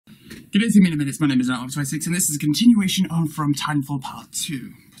Good evening, minutes. My name is Not26, and this is a continuation on from Titanfall Part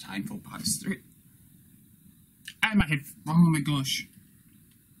 2. Titanfall Part 3. And my head. Oh my gosh.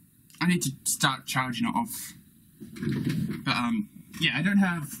 I need to start charging it off. But, yeah, I don't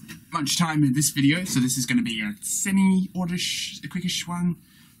have much time in this video, so this is going to be a semi-ordish, a quickish one.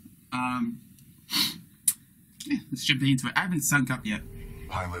 Yeah, let's jump into it. I haven't sunk up yet.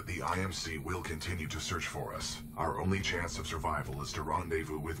 Pilot, the IMC will continue to search for us. Our only chance of survival is to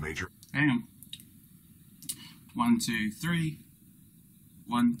rendezvous with Major... Hang on. 1, 2, 3.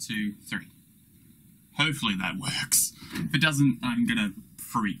 1, 2, 3. Hopefully that works. If it doesn't, I'm gonna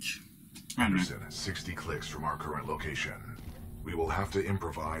freak. Anderson, 60 clicks from our current location. We will have to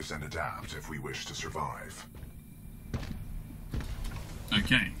improvise and adapt if we wish to survive.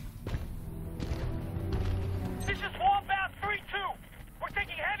 Okay. This is Wombat 3-2. We're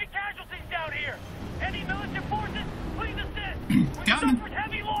taking heavy casualties down here. Any militant forces, please assist. We suffered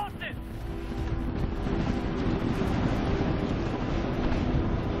heavy losses.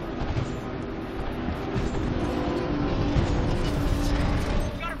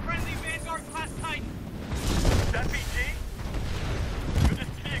 Got a friendly Vanguard class Titan. That BG? Good to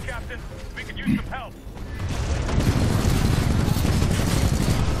see you, Captain. We could use some help.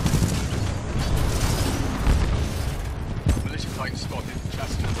 Militia Titan spotted.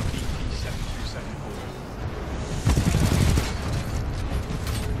 Chassis number BP-7274.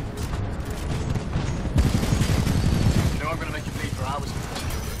 You know I'm gonna make you bleed for hours if you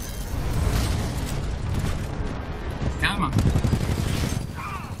Come on.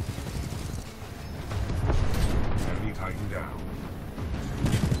 Enemy Titan down.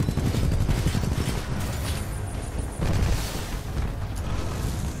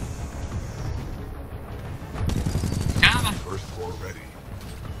 Come on. First floor ready.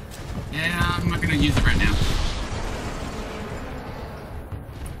 Yeah, I'm not gonna use it right now.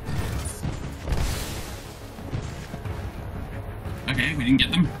 Okay, we didn't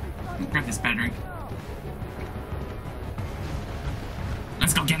get them. Grab this battery.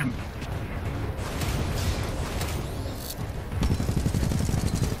 Let's go get him.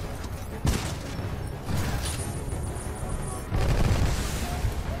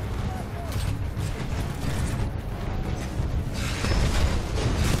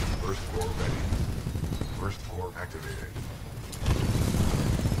 First floor ready. First floor activated.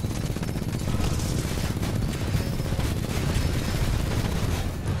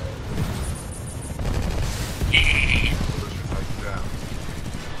 Yeah. Militia Titan down.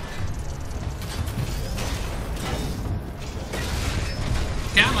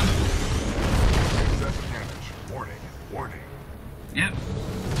 Come on. Excessive damage. Warning. Warning. Yep.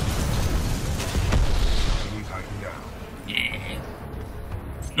 Enemy Titan down. Yeah.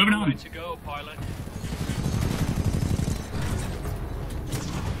 Moving on. Ready to go, pilot.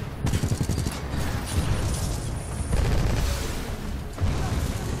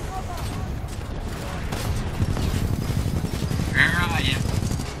 Where are you?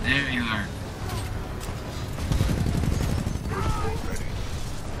 There you are. First floor ready.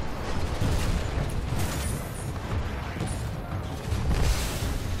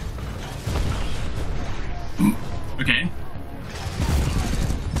 Okay.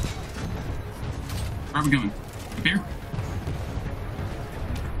 Where are we going? Up here?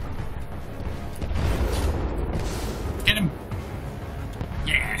 Get him!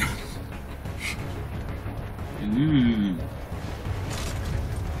 Yeah! Ooh.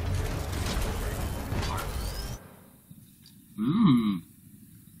 Ooh.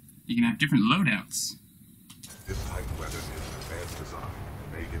 You can have different loadouts. This Titan weapon is an advanced design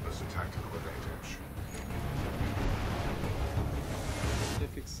and may give us a tactical advantage.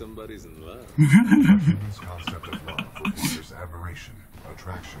 If somebody's in love. This concept of love requires admiration,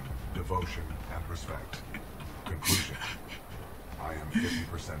 attraction, devotion, and respect. Conclusion. I am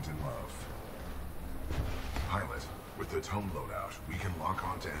 50% in love. Pilot, with the tome loadout, we can lock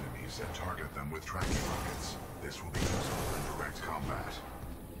onto enemies and target them with tracking rockets. This will be useful in direct combat.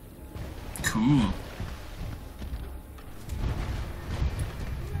 Cool.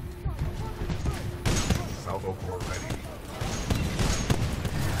 Salvo core ready.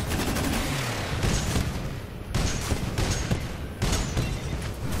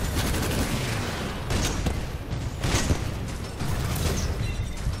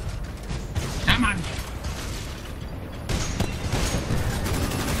 Come on.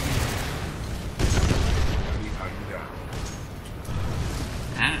 Enemy Titan down.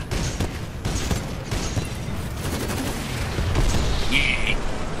 Ah. Yeah.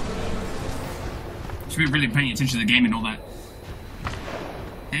 Should be really paying attention to the game and all that.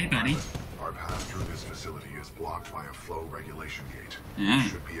 Hey, buddy. Our path through this facility is blocked by a flow regulation gate. Yeah. There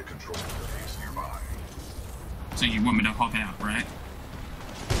should be a control interface nearby. So you want me to hop out, right?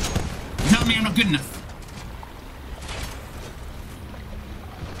 Tell me I'm not good enough.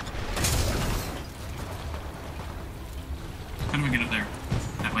 How do I get up there?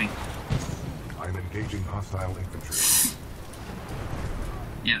 That way. I'm engaging hostile infantry.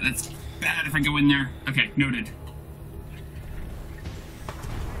 Yeah, that's bad if I go in there. Okay, noted.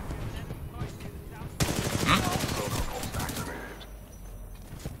 Protocols activated.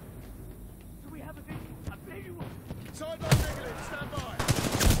 Do we have a visual?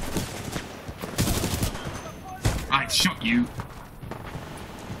 I shot you.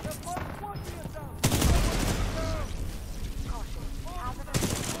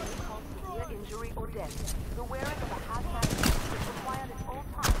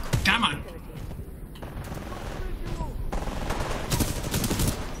 Come on.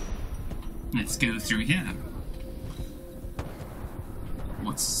 Let's go through here.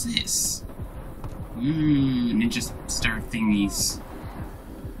 What's this? Ooh, ninja star thingies.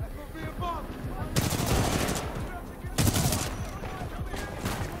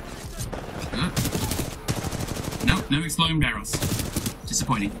 Nope, no exploding barrels.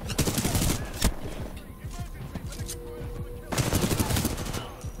 Disappointing.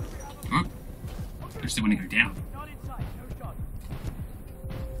 Oh, I still want to go down. Not inside, no shot.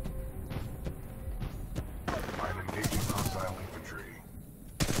 I'm engaging hostile infantry.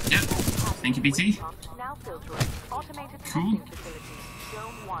 Yep. Thank you, BT. Now filtering. Automated Cool. testing facility.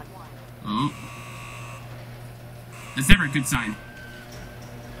 Zone 1. Oh. That's never a good sign.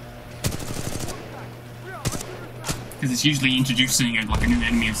 Because it's usually introducing like a new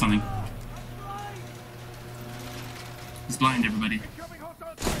enemy or something. He's blind, everybody.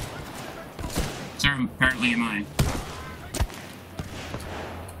 So apparently am I.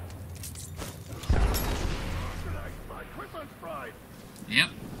 Yep.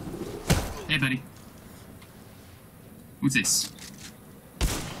 Hey, buddy. What's this?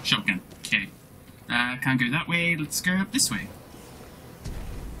 Shotgun. Okay. Can't go that way. Let's go up this way.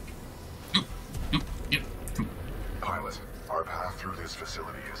 Oh. Nope. Yep. Cool. Pilot, our path through this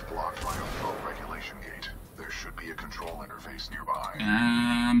facility is blocked by a flow regulation gate. There should be a control interface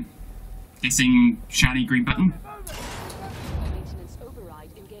nearby. Guessing shiny green button. Maintenance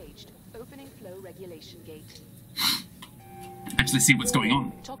override engaged. Opening flow regulation gate. Actually see what's going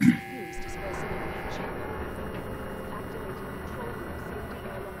on. Toxic fumes dispersing in main chamber. Activating control room safety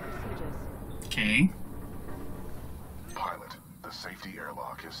airlock procedures. Okay. Pilot, the safety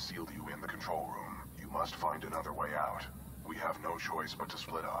airlock has sealed you in the control room. You must find another way out. We have no choice but to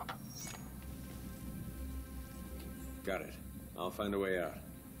split up. Got it. I'll find a way out.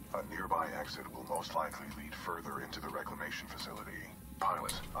 A nearby exit will most likely lead further into the reclamation facility.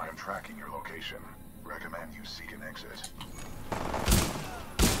 Pilot, I am tracking your location. Recommend you seek an exit.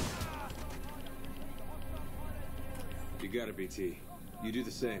 You got it, BT. You do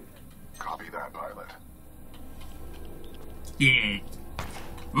the same. Copy that, pilot. Yeah.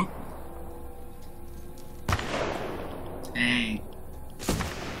 Oh. Hey.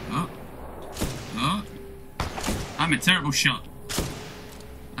 Oh. Oh. I'm a terrible shot.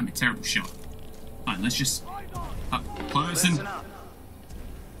 I'm a terrible shot. Fine, let's just up close and... Listen up.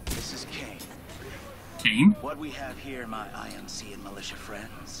 This is Kane. Kane? What we have here, my IMC and militia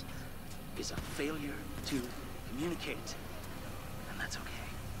friends, is a failure to communicate. And that's okay.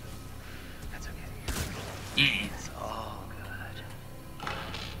 That's okay. Yeah. It's all good.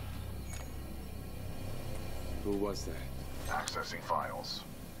 Who was that? Accessing files.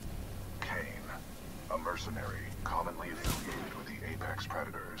 Kane, a mercenary commonly affiliated with the Apex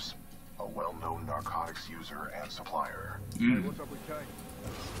Predators, a well-known narcotics user and supplier. Mm. What's up with Kane?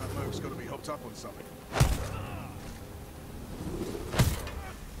 That bloke's got to be hooked up on something.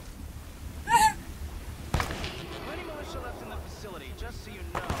 Plenty militia left in the facility, just so you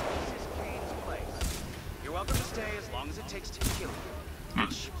know, this is Kane's place. You're welcome to stay as long as it takes to kill you.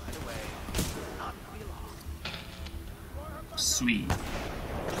 Which, by the way, will not be long. Sweet.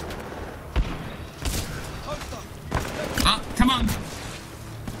 Oh, come on!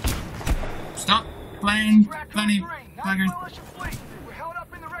 Stop playing funny buggers. We're held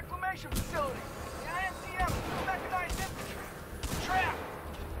up in the reclamation facility. The IMCM, mechanized infantry. Trapped.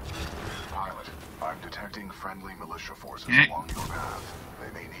 Pilot, I'm detecting friendly militia forces Okay. along your path.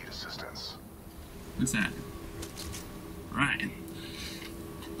 They may need assistance. What's that? Right.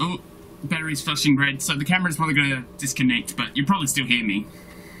 Oh, battery's flashing red, so the camera's probably gonna disconnect, but you'll probably still hear me.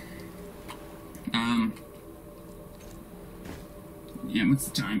 Yeah, what's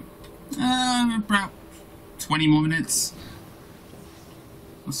the time? About 20 more minutes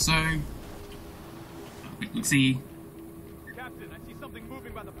or so. Let's see. Captain, I see something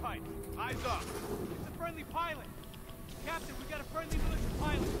moving by the pipe. Eyes up. It's a friendly pilot. Captain, we got a friendly militia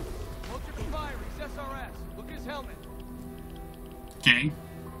pilot. Vulture for fire. He's SRS. Look at his helmet. Okay.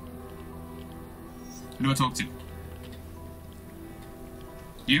 Who do I talk to?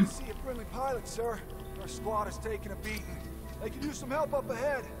 You? I see a friendly pilot, sir. Our squad is taking a beating. They can use some help up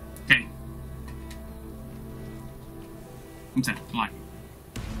ahead. Okay. What's that? Fly.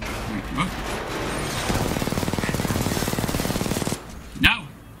 Whoa. No!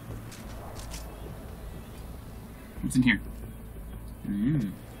 What's in here?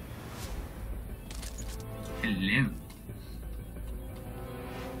 Hello.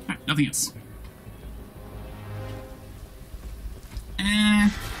 Alright, nothing else.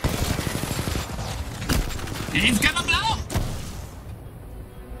 He's gonna blow!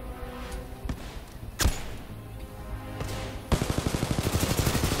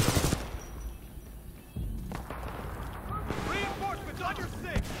 Reinforcements on your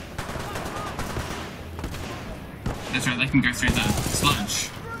six. That's right, they can go through the sludge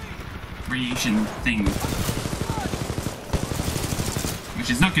radiation thing, which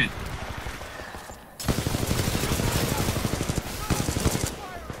is not good.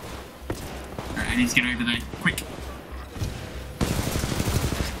 Alright, I need to get over there quick.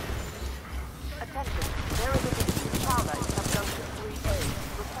 Attention, there is a disease prowler in subjunction 3A,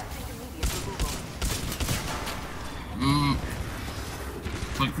 requesting immediate removal.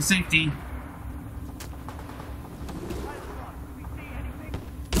 Look for safety.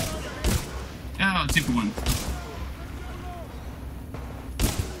 Oh, super one.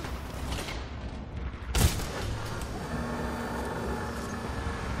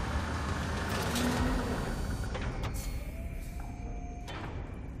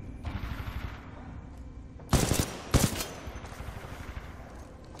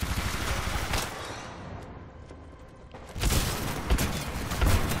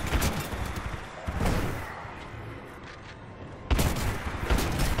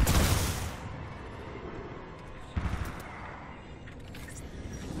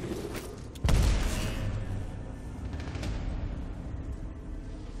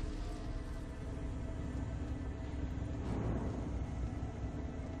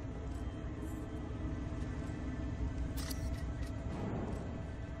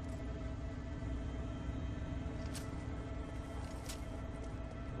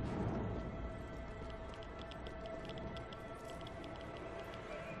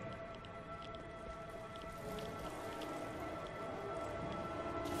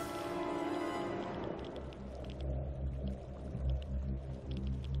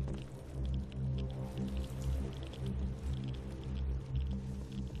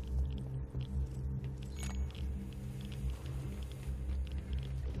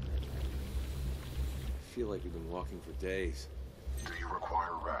 I feel like we've been walking for days. Do you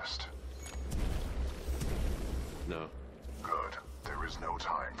require rest? No. Good. There is no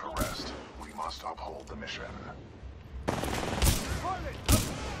time for rest. We must uphold the mission. Pilot!